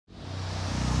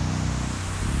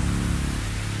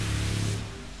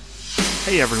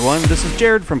Hey everyone, this is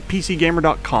Jared from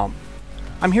PCGamer.com.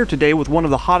 I'm here today with one of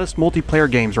the hottest multiplayer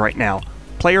games right now,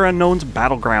 PlayerUnknown's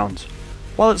Battlegrounds.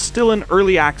 While it's still in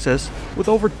early access, with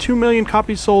over 2 million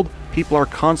copies sold, people are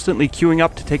constantly queuing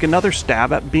up to take another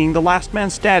stab at being the last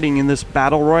man standing in this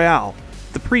battle royale.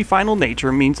 The pre-final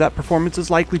nature means that performance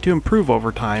is likely to improve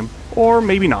over time, or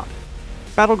maybe not.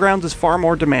 Battlegrounds is far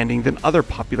more demanding than other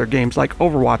popular games like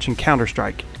Overwatch and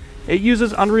Counter-Strike. It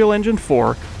uses Unreal Engine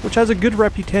 4, which has a good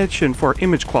reputation for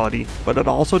image quality, but it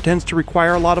also tends to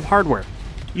require a lot of hardware.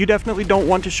 You definitely don't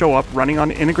want to show up running on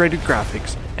integrated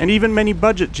graphics, and even many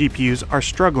budget GPUs are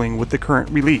struggling with the current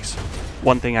release.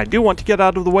 One thing I do want to get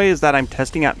out of the way is that I'm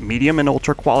testing at medium and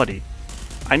ultra quality.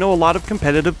 I know a lot of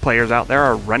competitive players out there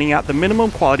are running at the minimum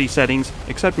quality settings,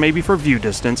 except maybe for view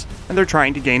distance, and they're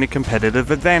trying to gain a competitive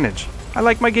advantage. I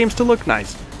like my games to look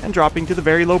nice, and dropping to the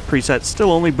very low presets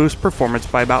still only boosts performance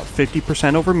by about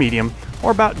 50% over medium,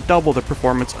 or about double the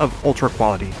performance of ultra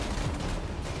quality.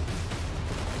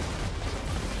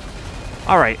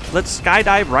 Alright, let's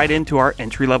skydive right into our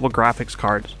entry-level graphics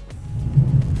cards.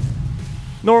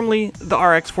 Normally, the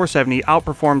RX 470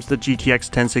 outperforms the GTX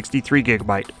 1060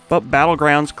 3GB, but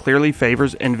Battlegrounds clearly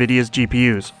favors Nvidia's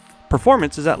GPUs.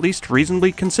 Performance is at least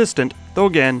reasonably consistent, though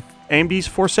again, AMD's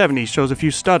 470 shows a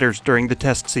few stutters during the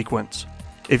test sequence.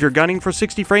 If you're gunning for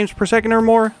 60 frames per second or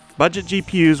more, budget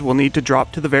GPUs will need to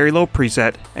drop to the very low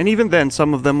preset, and even then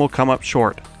some of them will come up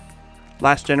short.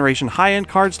 Last generation high-end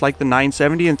cards like the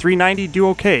 970 and 390 do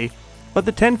okay, but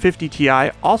the 1050 Ti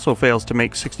also fails to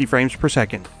make 60 frames per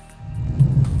second.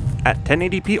 At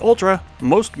 1080p Ultra,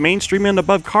 most mainstream and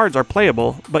above cards are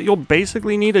playable, but you'll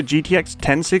basically need a GTX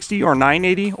 1060 or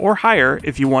 980 or higher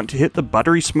if you want to hit the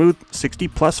buttery smooth 60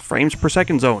 plus frames per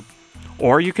second zone.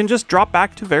 Or you can just drop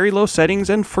back to very low settings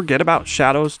and forget about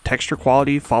shadows, texture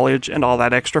quality, foliage, and all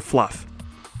that extra fluff.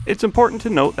 It's important to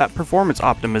note that performance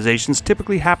optimizations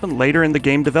typically happen later in the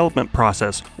game development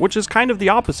process, which is kind of the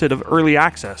opposite of early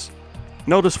access.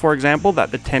 Notice, for example,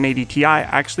 that the 1080 Ti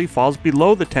actually falls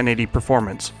below the 1080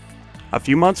 performance. A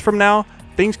few months from now,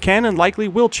 things can and likely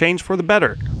will change for the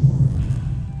better.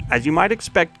 As you might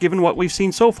expect given what we've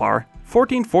seen so far,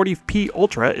 1440p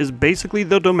Ultra is basically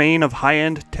the domain of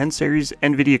high-end 10 series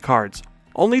Nvidia cards.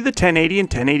 Only the 1080 and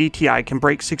 1080 Ti can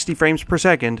break 60 frames per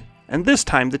second, and this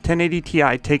time the 1080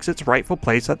 Ti takes its rightful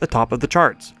place at the top of the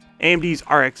charts. AMD's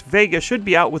RX Vega should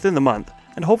be out within the month,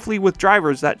 and hopefully with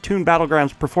drivers that tune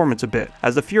Battlegrounds' performance a bit,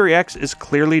 as the Fury X is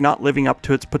clearly not living up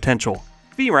to its potential.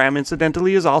 VRAM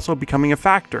incidentally is also becoming a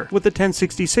factor, with the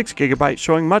 1066GB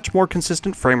showing much more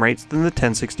consistent frame rates than the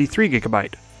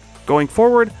 1063GB. Going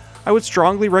forward, I would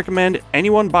strongly recommend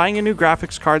anyone buying a new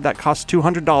graphics card that costs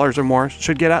 $200 or more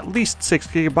should get at least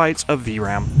 6GB of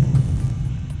VRAM.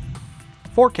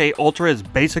 4K Ultra is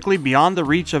basically beyond the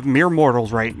reach of mere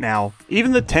mortals right now.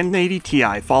 Even the 1080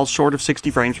 Ti falls short of 60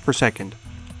 frames per second.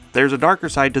 There's a darker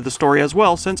side to the story as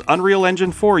well, since Unreal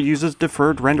Engine 4 uses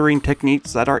deferred rendering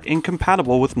techniques that are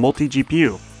incompatible with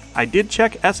multi-GPU. I did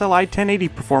check SLI 1080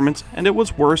 performance, and it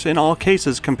was worse in all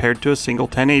cases compared to a single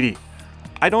 1080.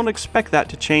 I don't expect that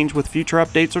to change with future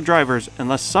updates or drivers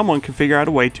unless someone can figure out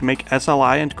a way to make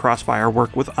SLI and Crossfire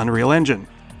work with Unreal Engine.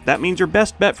 That means your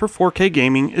best bet for 4K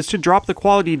gaming is to drop the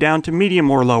quality down to medium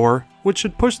or lower, which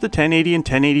should push the 1080 and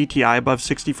 1080 Ti above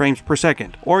 60 frames per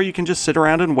second, or you can just sit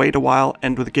around and wait a while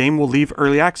and the game will leave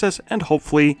early access and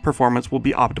hopefully performance will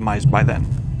be optimized by then.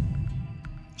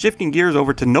 Shifting gears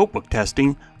over to notebook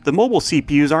testing, the mobile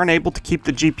CPUs aren't able to keep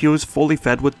the GPUs fully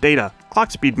fed with data. Clock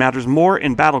speed matters more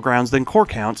in Battlegrounds than core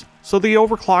counts, so the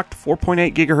overclocked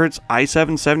 4.8 GHz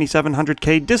i7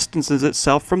 7700K distances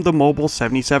itself from the mobile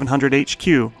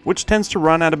 7700HQ, which tends to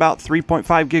run at about 3.5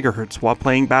 GHz while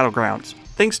playing Battlegrounds.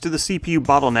 Thanks to the CPU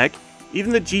bottleneck,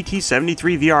 even the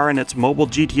GT73VR and its mobile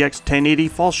GTX 1080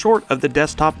 fall short of the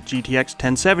desktop GTX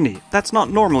 1070. That's not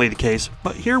normally the case,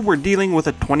 but here we're dealing with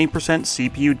a 20%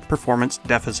 CPU performance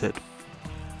deficit.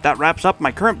 That wraps up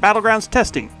my current Battlegrounds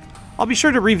testing. I'll be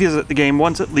sure to revisit the game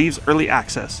once it leaves early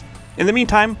access. In the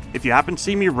meantime, if you happen to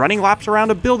see me running laps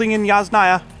around a building in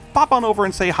Yasnaya, pop on over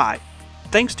and say hi.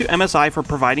 Thanks to MSI for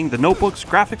providing the notebooks,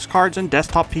 graphics cards, and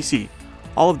desktop PC.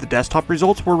 All of the desktop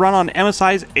results were run on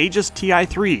MSI's Aegis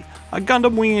Ti3, a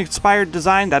Gundam Wing-inspired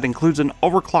design that includes an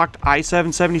overclocked i7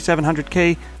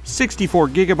 7700K,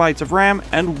 64GB of RAM,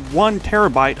 and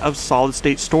 1TB of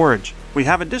solid-state storage. We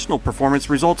have additional performance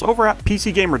results over at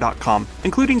PCGamer.com,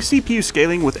 including CPU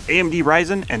scaling with AMD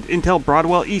Ryzen and Intel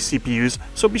Broadwell eCPUs,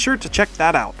 so be sure to check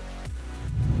that out.